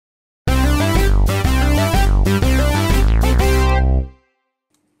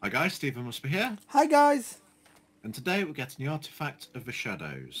guys, Stephen must be here, Hi guys! and today we're getting the artifact of the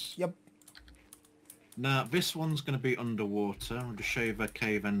Shadows. Yep. Now this one's going to be underwater. I'll just show you the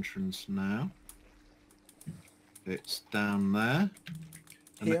cave entrance now. It's down there,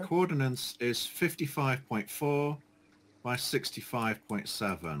 and Here. the coordinates is 55.4 by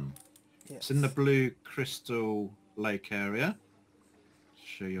 65.7. Yes. It's in the blue crystal lake area.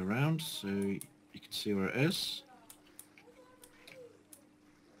 Show you around so you can see where it is.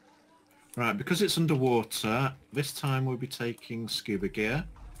 Right, because it's underwater, this time we'll be taking scuba gear.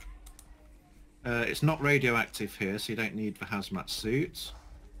 It's not radioactive here, so you don't need the hazmat suit.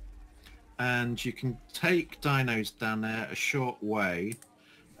 And you can take dinos down there a short way.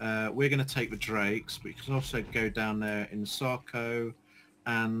 We're going to take the drakes, but you can also go down there in Sarco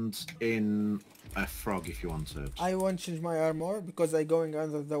and in a frog if you wanted. I won't change my armor because I'm going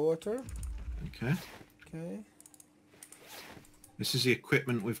under the water. Okay. Okay. This is the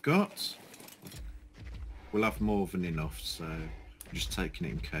equipment we've got. We'll have more than enough, so I'm just taking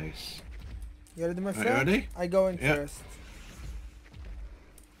it in case. You ready, my Are you friend? ready? I go in Yeah. first.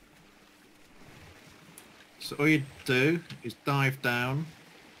 So all you do is dive down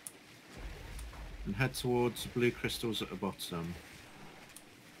and head towards the blue crystals at the bottom.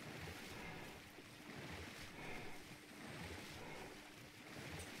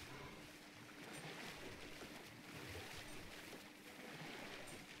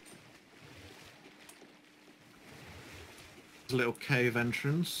 There's a little cave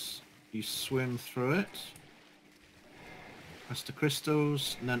entrance. You swim through it, past the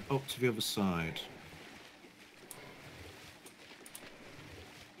crystals, and then up to the other side.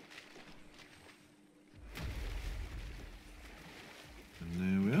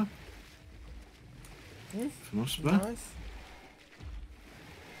 And there we are. From us there. Nice.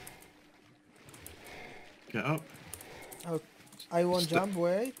 Get up. Oh, I won't Sti- jump,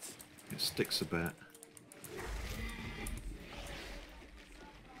 wait. It sticks a bit.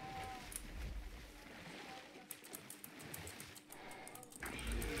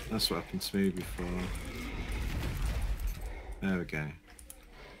 That's what happened to me before. There we go.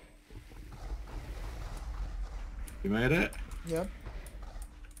 You made it? Yep.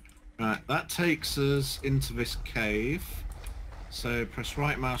 Right, that takes us into this cave. So press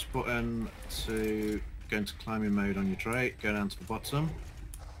right mouse button to go into climbing mode on your Drake, go down to the bottom.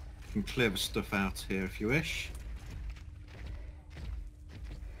 You can clear the stuff out here if you wish.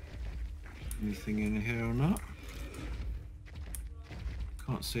 Anything in here or not?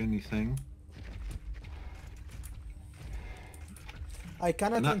 Can't see anything. I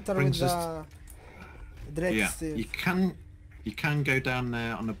cannot And that enter with brings us the Drake Yeah, still. you can go down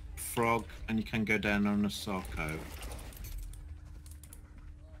there on a frog and you can go down on a Sarco.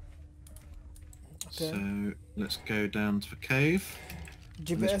 Okay. So let's go down to the cave. And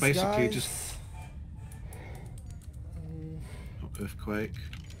it's GPS basically guys. just earthquake.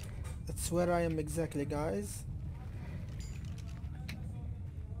 That's where I am exactly, guys.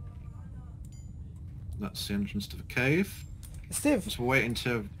 That's the entrance to the cave. Steve! So wait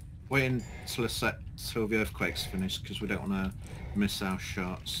until the earthquake's finished because we don't want to miss our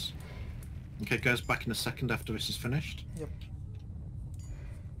shots. Okay, goes back in a second after this is finished. Yep.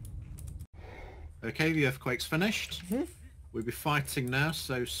 Okay, the earthquake's finished. Mm-hmm. We'll be fighting now,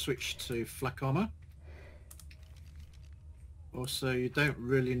 so switch to flak armor. Also, you don't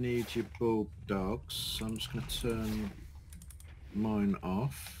really need your bulldogs, so I'm just going to turn mine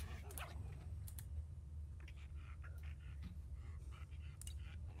off.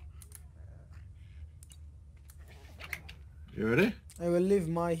 You ready? I will leave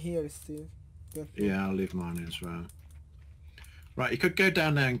my here, Steve. Don't worry. Yeah, I'll leave mine as well. Right, you could go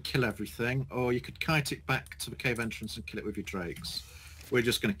down there and kill everything, or you could kite it back to the cave entrance and kill it with your drakes. We're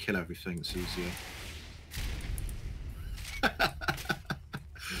just going to kill everything, it's easier.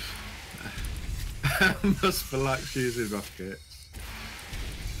 Must be like using rockets.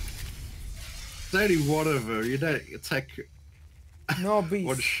 There's only one of them, you don't take No beast.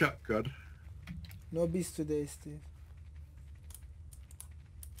 one shotgun. No beast today, Steve.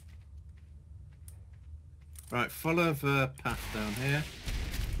 Right, follow the path down here.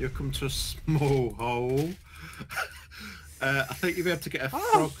 You'll come to a small hole. I think you'll be able to get a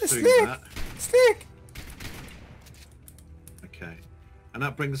frog a through snake! that. Snake! Okay. And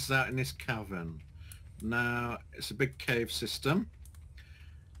that brings us out in this cavern. Now, it's a big cave system.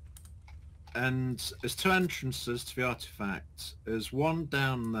 And there's two entrances to the artifact. There's one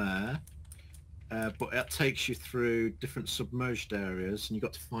down there, but it takes you through different submerged areas, and you've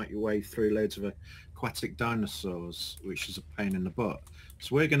got to fight your way through loads of aquatic dinosaurs, which is a pain in the butt.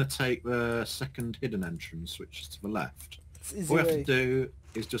 So we're going to take the second hidden entrance, which is to the left. It's easy All we have way. to do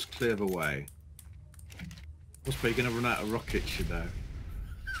is just clear the way. Must be you're going to run out of rockets, you know.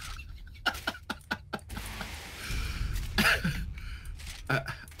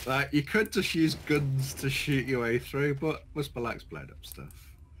 Like, you could just use guns to shoot your way through, but must be likes blown up stuff.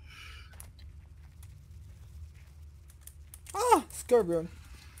 Ah, Scorpion.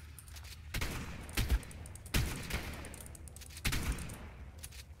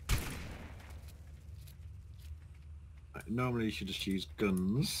 Like, normally you should just use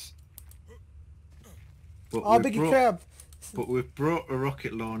guns. But Oh, big crab. But we've brought a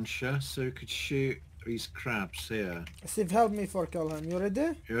rocket launcher, so we could shoot these crabs here. Steve, help me for kill him. You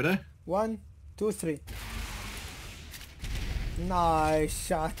ready? You ready? 1, 2, 3. Nice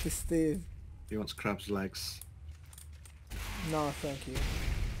shot, Steve. He wants crab's legs. No, thank you.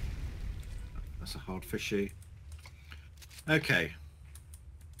 That's a hard fishy. Okay.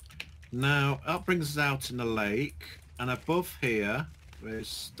 Now, that brings us out in the lake, and above here, where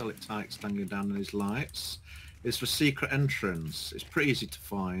stalactites dangling down in these lights, is the secret entrance. It's pretty easy to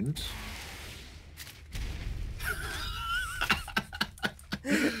find.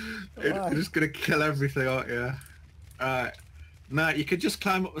 You're just going to kill everything, aren't you? Alright. Now, you could just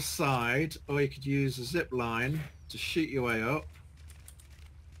climb up the side, or you could use a zip line to shoot your way up.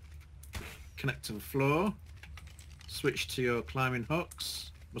 Connect to the floor. Switch to your climbing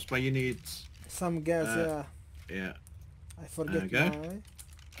hooks. Must be you need... Some gas, yeah. Yeah. I forget There you my...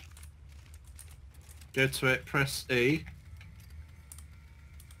 Go to it, press E.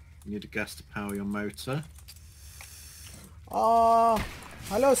 You need a gas to power your motor. Oh,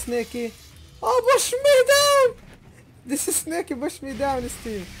 hello, Snaky. Oh, push me down! This is Snaky, push me down,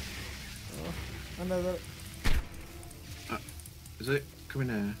 Steve. Oh, another... Is it coming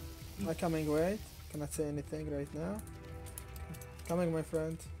here? I'm coming, wait. Cannot say anything right now. Coming, my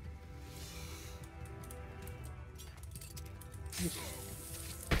friend.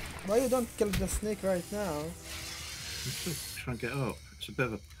 Why you don't kill the snake right now? I'm still trying to get up. It's a bit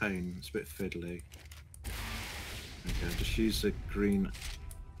of a pain. It's a bit fiddly. Okay, just use the green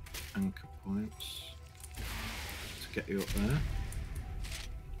anchor points to get you up there.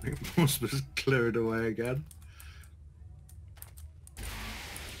 I think most of us clear it away again.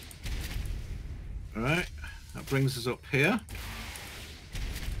 Alright, that brings us up here.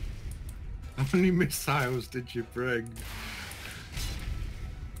 How many missiles did you bring?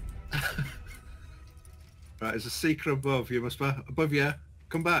 Right, there's a seeker above. You must be above you.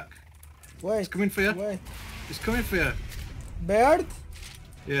 Come back. Wait. It's coming for you. Wait. It's coming for you. Bird?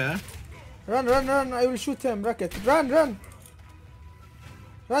 Yeah. Run, run, run. I will shoot him. Rocket. Run, run.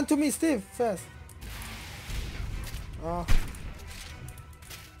 Run to me, Steve. Fast. Oh.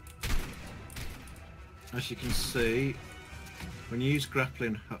 As you can see, when you use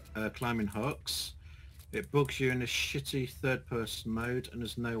climbing hooks, it bugs you in a shitty third-person mode, and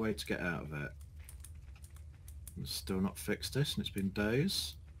there's no way to get out of it. It's still not fixed this, and it's been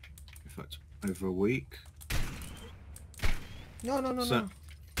days. In fact, over a week. No, no, no, So, no.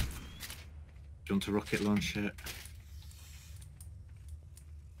 do you want to rocket launch it?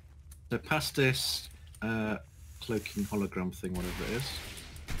 So past this cloaking hologram thing, whatever it is.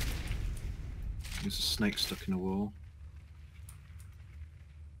 There's a snake stuck in a wall.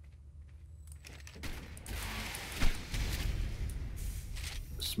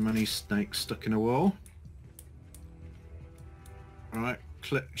 There's many snakes stuck in a wall. Alright,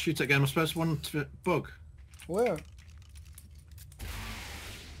 shoot it again. I suppose one to bug. Where?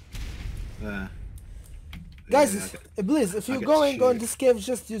 There. Guys, Yeah, please, if I you're get going to on shoot. this cave,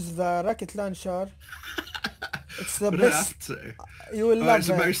 just use the rocket launcher. It's the We don't best. have to. You will Alright,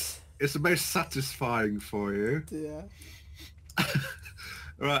 love it. it's the most satisfying for you. Yeah.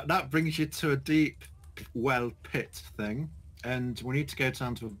 Right, that brings you to a deep well pit thing, and we need to go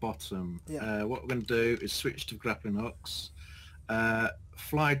down to the bottom. Yeah. What we're going to do is switch to grappling hooks,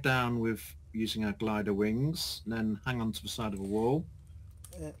 fly down with using our glider wings, and then hang on to the side of a wall.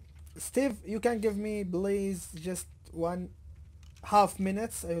 Steve, you can give me, please, just 1.5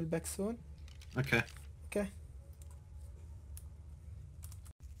 minutes. I will back soon. Okay. Okay.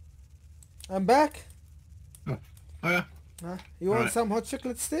 I'm back. Oh yeah. You want Right. some hot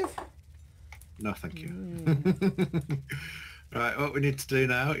chocolate, Steve? No, thank you. Right, what we need to do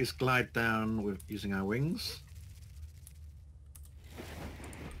now is glide down with using our wings.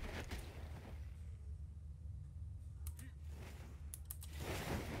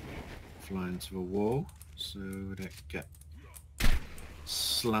 Fly into the wall so we don't get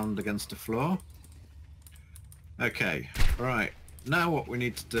slammed against the floor. Okay, right. Now what we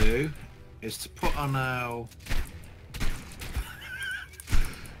need to do is to put on our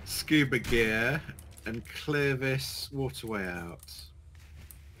scuba gear and clear this waterway out.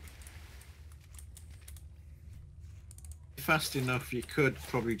 Fast enough, you could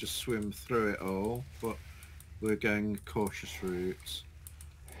probably just swim through it all, but we're going a cautious route.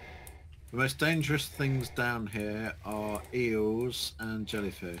 The most dangerous things down here are eels and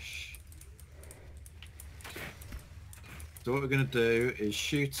jellyfish. So what we're going to do is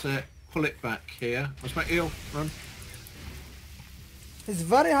shoot it, pull it back here. What's my eel? Run. He's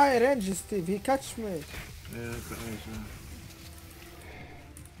very high range, Steve. He catch me. Yeah, but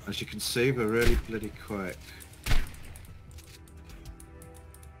as you can see, we're really bloody quick.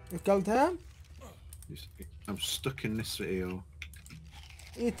 You killed him? I'm stuck in this eel.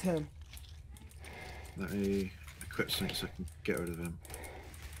 Eat him. Let me equip something so I can get rid of him.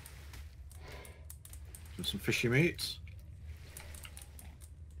 Want some fishy meat?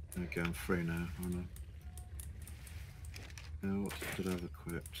 Okay, I'm free now, aren't I? Now, what did I have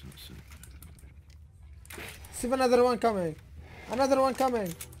equipped? That's it. Steve, another one coming. Another one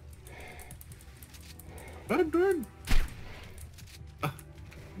coming. Burn! Oh,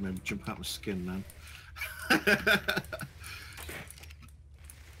 maybe jump out my skin now.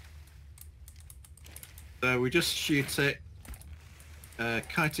 So we just shoot it,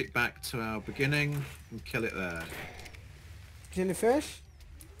 kite it back to our beginning and kill it there. Jellyfish?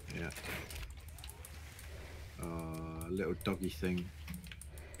 Yeah. Oh, little doggy thing.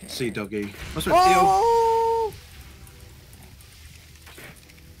 Sea doggy. What's with Oh!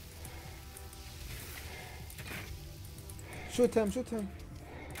 Shoot him, shoot him.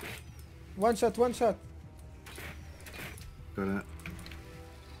 One shot, one shot. Got it.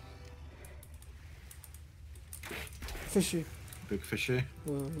 Fishy. Big fishy.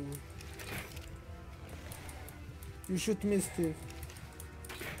 You shoot me, Steve.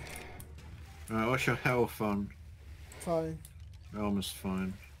 Right, what's your health on? Fine. Almost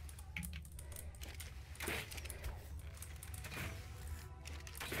fine.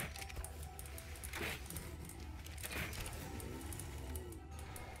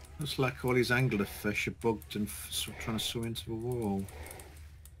 Looks like all these anglerfish are bugged and trying to swim into the wall.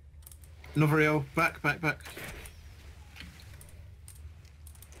 Another eel. Back, back, back.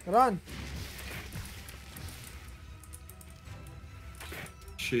 Run.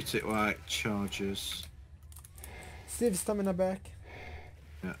 Shoot it while it charges. Steve, stamina back.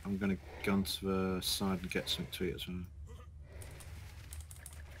 Yeah, I'm gonna go onto the side and get something to eat as well.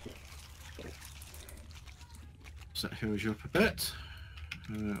 So that heals you up a bit.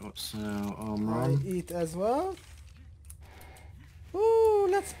 What's our armor I on? eat as well. Ooh,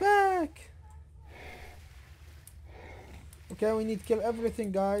 let's back. Okay, we need to kill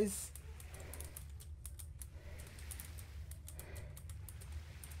everything, guys.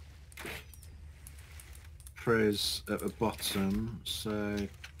 Prey's at the bottom, so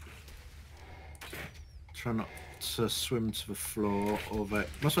try not to swim to the floor or the...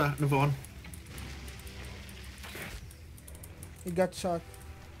 What's that? Another one. He got shot.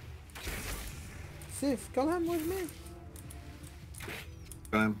 Steve, kill him with me.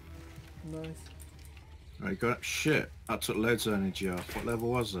 Nice. Right, got it. Shit, that took loads of energy off. What level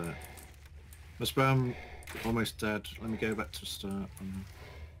was it? Must be I'm almost dead. Let me go back to the start.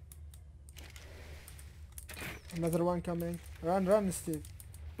 Another one coming. Run, run, Steve.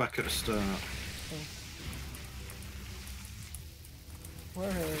 Back at the start. Oh. Where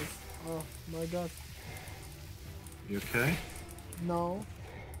is? Oh my god. You okay? No.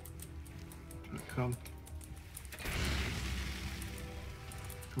 Right, come.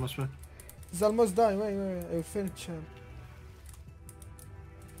 Come on, Sven. He's almost dying. Wait, wait, wait. I'll finish him.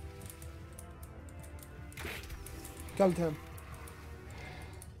 Killed him.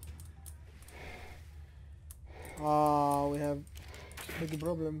 Ah, we have big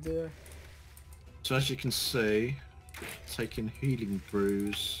problem there. So as you can see, taking healing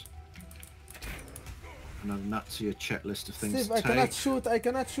brews and adding that to your checklist of things Steve, to I take. cannot shoot. I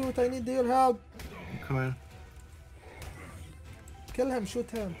cannot shoot. I need your help. Come in. Kill him.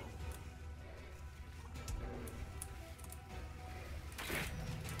 Shoot him.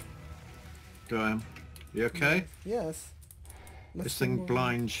 Go on. You okay? Yes. This thing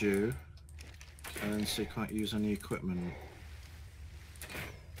blinds you, and so you can't use any equipment.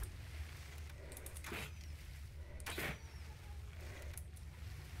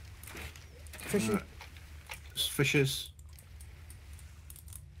 Fishy. Fishes.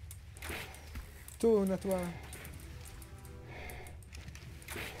 Two, not one.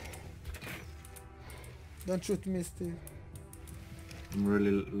 Don't shoot me, Steve. I'm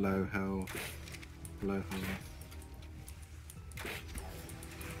really low health. Low health.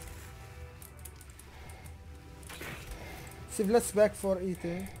 Steve, let's back for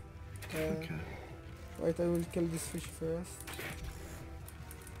eating. Okay. Wait, I will kill this fish first.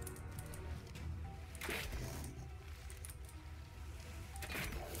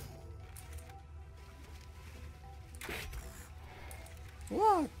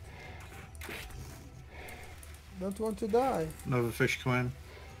 What? Don't want to die. Another fish coming.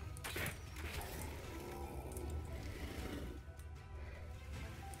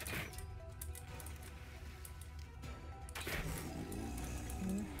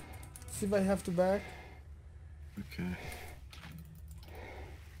 See if I have to back. Okay.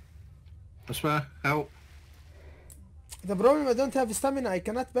 I swear, help. The problem, I don't have stamina. I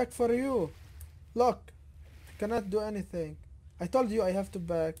cannot back for you. Look, I cannot do anything. I told you I have to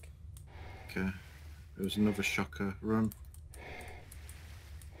back. Okay. There was another shocker. Run.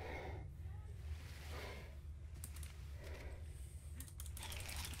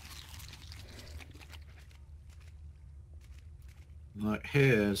 Like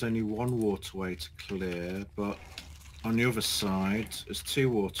here, there's only one waterway to clear, but on the other side, there's two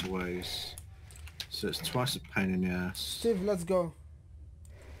waterways. So it's twice a pain in the ass. Steve, let's go.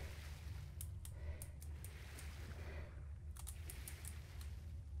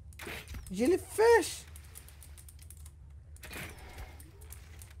 Jellyfish!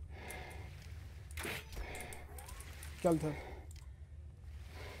 Killed her.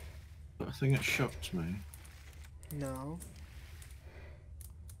 I think it shocked me. No.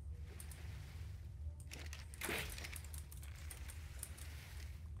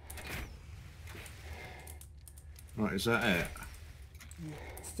 Right, is that it?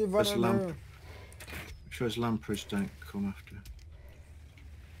 Steve, There's what lamp. are Make sure his lampreds don't come after.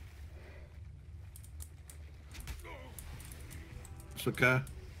 It's okay.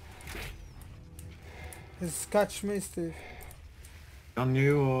 He's catch me, Steve. On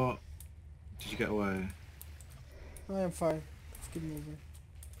you, or did you get away? I am fine. Let's keep moving.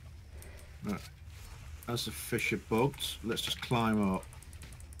 Right. As the fish are bugged, let's just climb up.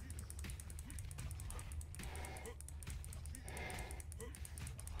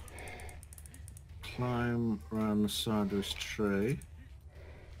 Climb around the side of this tree.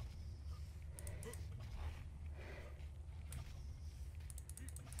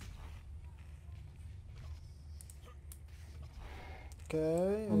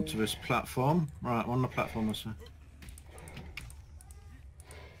 Okay. Onto this platform. Right, on the platform, I say.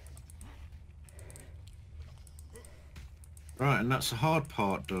 Right, and that's the hard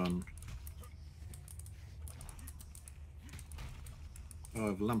part done.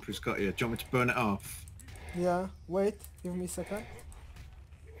 Oh, the lamprey's got you. Do you want me to burn it off? Yeah, wait. Give me a second.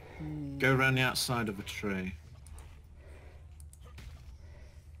 Go around the outside of a tree.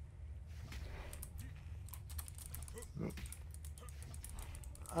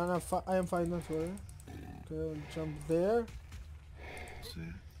 I am fine, don't worry. Okay, I'll jump there. See.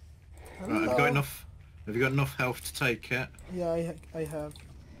 Right, have you got enough? Have you got enough health to take it? Yeah, I have.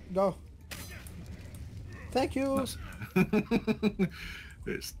 Go. Thank you. That's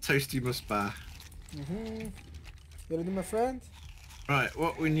it's toasty must bear. You ready, my friend? Right,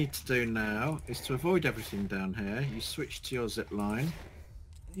 what we need to do now is to avoid everything down here. You switch to your zip line,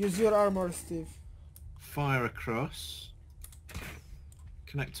 Use your armor, Steve. fire across,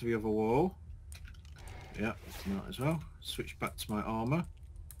 connect to the other wall. Yep, might as well. Switch back to my armor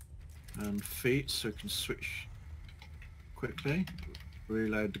and feet so we can switch quickly.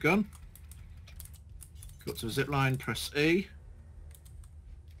 Reload the gun. Go to the zip line, press E.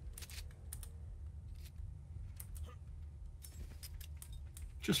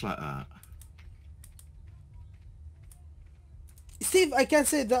 Just like that. Steve, I can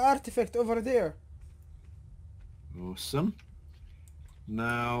see the artifact over there. Awesome.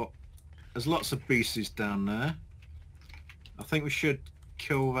 Now, there's lots of beasties down there. I think we should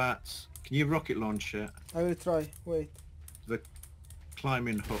kill that. Can you rocket launch it? I will try. Wait. The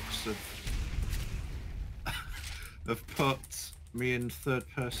climbing hooks have put me in third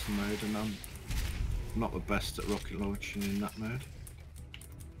person mode and I'm not the best at rocket launching in that mode.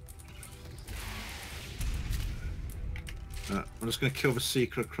 I'm just going to kill the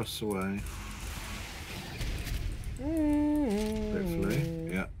seeker across the way. Hopefully.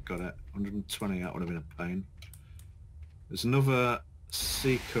 Yeah, got it. 120, that would have been a pain. There's another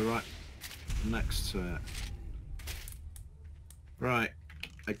seeker right next to it. Right.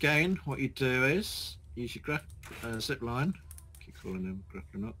 Again, what you do is use your zip line. Keep calling them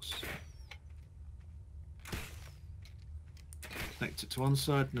grappling hooks. Connect it to one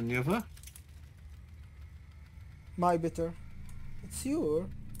side and then the other. My bitter. It's you.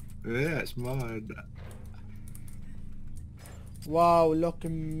 Yeah, it's mine. Wow, look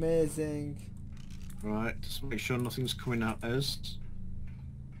amazing. Right, just make sure nothing's coming out as.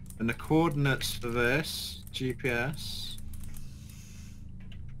 And the coordinates for this GPS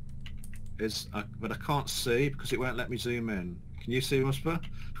is, but I can't see because it won't let me zoom in. Can you see, Whisper?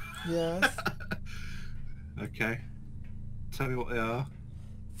 Yes. Okay. Tell me what they are.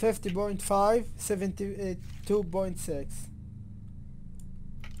 50.5, 72.6.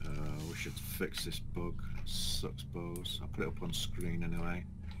 We should fix this bug. Sucks balls. I'll put it up on screen anyway.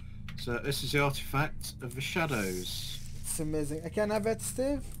 So this is the artifact of the shadows. It's amazing. I can have it,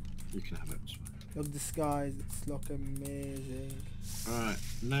 Steve? You can have it, Whisper. Look, this guys, it's look amazing. Right,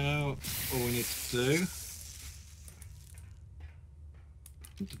 now all we need to do...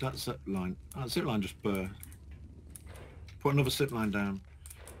 Did that zip line... Oh, zip line just burst. Put another zip line down.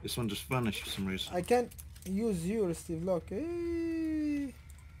 This one just vanished for some reason. I can't use yours, Steve. Look. Hey.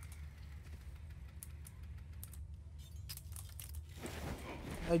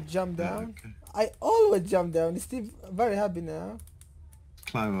 I jump down. Okay. I always jump down. Steve, very happy now.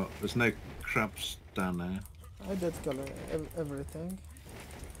 Climb up. There's no crabs down there. I did color everything.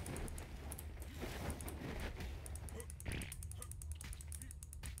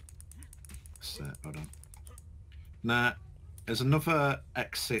 So, hold on. Now, there's another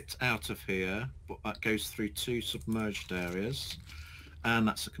exit out of here, but that goes through two submerged areas, and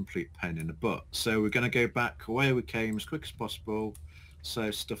that's a complete pain in the butt. So we're going to go back where we came as quick as possible, so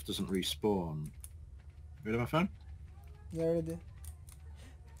stuff doesn't respawn. Ready, my phone? Yeah, ready.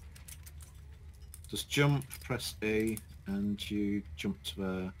 Just jump, press E, and you jump to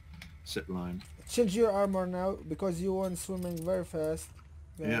the zip line. Change your armor now because you want swimming very fast,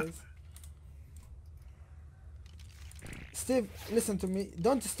 guys. Yeah. Steve, listen to me.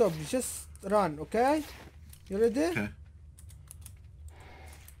 Don't stop. Just run, okay? You ready? Okay.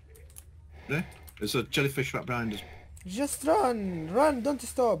 Ready? There's a jellyfish right behind us. Just run. Run. Don't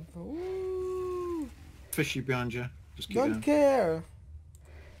stop. Ooh. Fishy behind you. Just keep Don't going. care.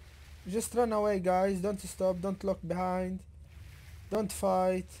 Just run away, guys. Don't stop. Don't look behind. Don't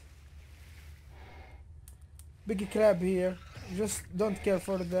fight. Big crab here. Just don't care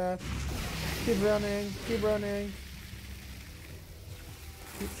for that. Keep running. Keep running.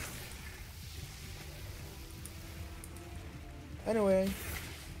 Anyway,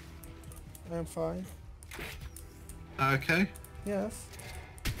 I'm fine. Okay. Yes.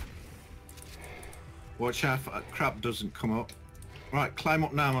 Watch out if a crab doesn't come up. Right, climb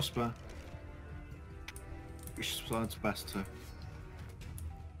up now, Musper. Which side's better?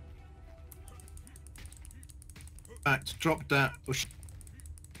 Back to drop down. Push.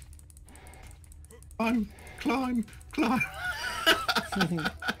 Climb, climb, climb.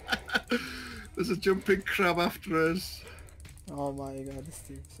 There's a jumping crab after us. Oh my god,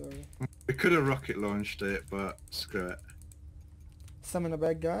 Steve, sorry. We could have rocket launched it, but screw it. Stamina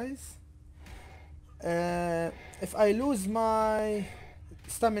back, guys. If I lose my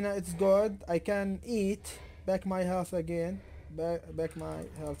stamina, it's good. I can eat back my health again. Back my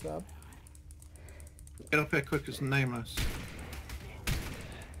health up. Get up here quick as nameless.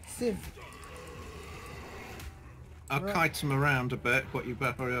 Steve, I'll Right. kite him around a bit, but you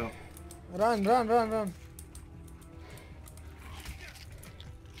better hurry up. run, run, run, run.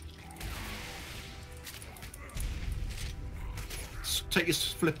 Take your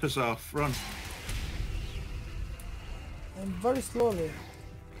flippers off, run. And very slowly.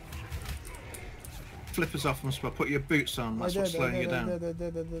 Flippers off, Musper. Put your boots on, that's what's slowing you down. I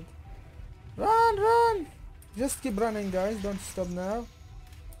did. Run, run! Just keep running, guys. Don't stop now.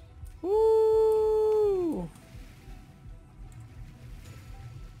 Woo!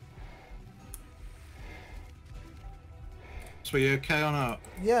 So are you okay or not?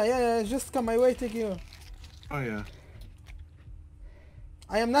 Yeah. Just come my way, take you. Oh yeah.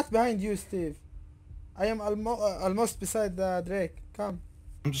 I am not behind you, Steve. I am almost beside the Drake. Come.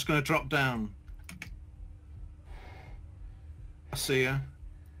 I'm just gonna drop down. I see ya.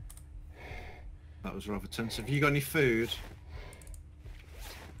 That was rather tense. Have you got any food?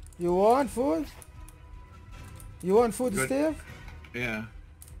 You want food? You want food, Good. Steve? Yeah.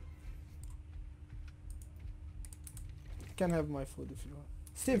 You can have my food if you want.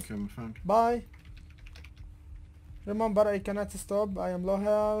 Steve, Okay, my friend. bye. Remember, I cannot stop. I am low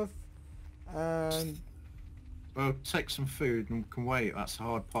health. And Well, take some food and we can wait. That's the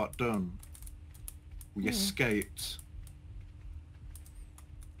hard part done. We escaped.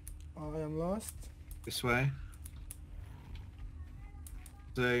 I am lost. This way.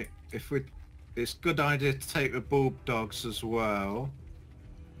 So, if we... It's a good idea to take the bulb dogs as well.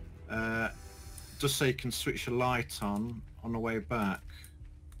 Just so you can switch your light on the way back.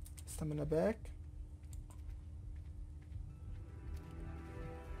 Stamina back.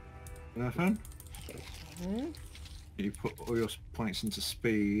 You know, friend? Hmm? You put all your points into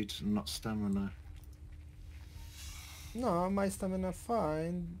speed and not stamina. No, my stamina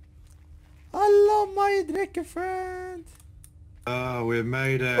fine. Hello, my Drake friend. Oh, we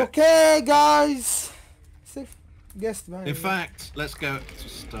made it. Okay, guys. Safe guest behind In me. fact, let's go to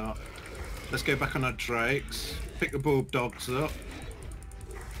start. Let's go back on our drakes. Pick the bulldogs up.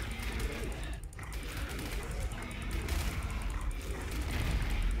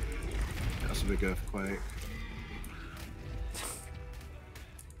 That's a big earthquake.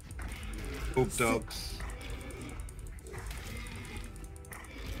 Bulldogs.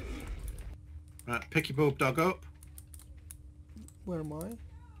 Right, pick your bulldog up. Where am I?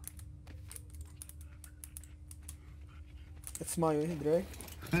 It's my way, Drake.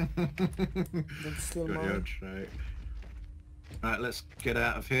 Don't steal Got your mine. drake. Right, let's get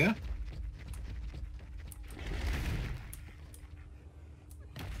out of here.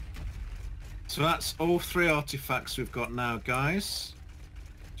 So that's all 3 artifacts we've got now, guys.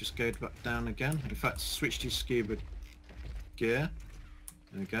 Just go back down again. In fact, switch to your scuba gear.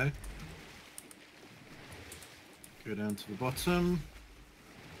 There we go. Go down to the bottom.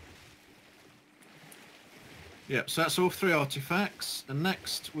 Yep, so that's all 3 artifacts. And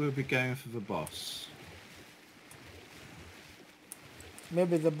next we'll be going for the boss.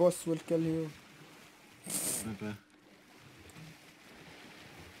 Maybe the boss will kill you. Maybe.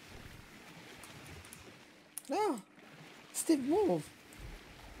 No! Steve, move!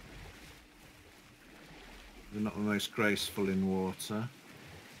 They're not the most graceful in water.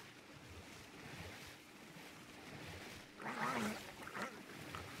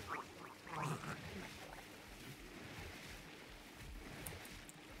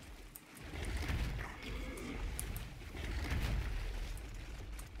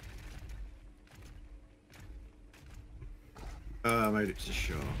 Oh, I made it to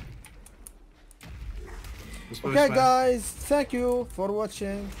shore. Okay, guys, thank you for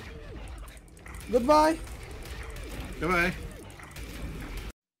watching. Goodbye. Goodbye.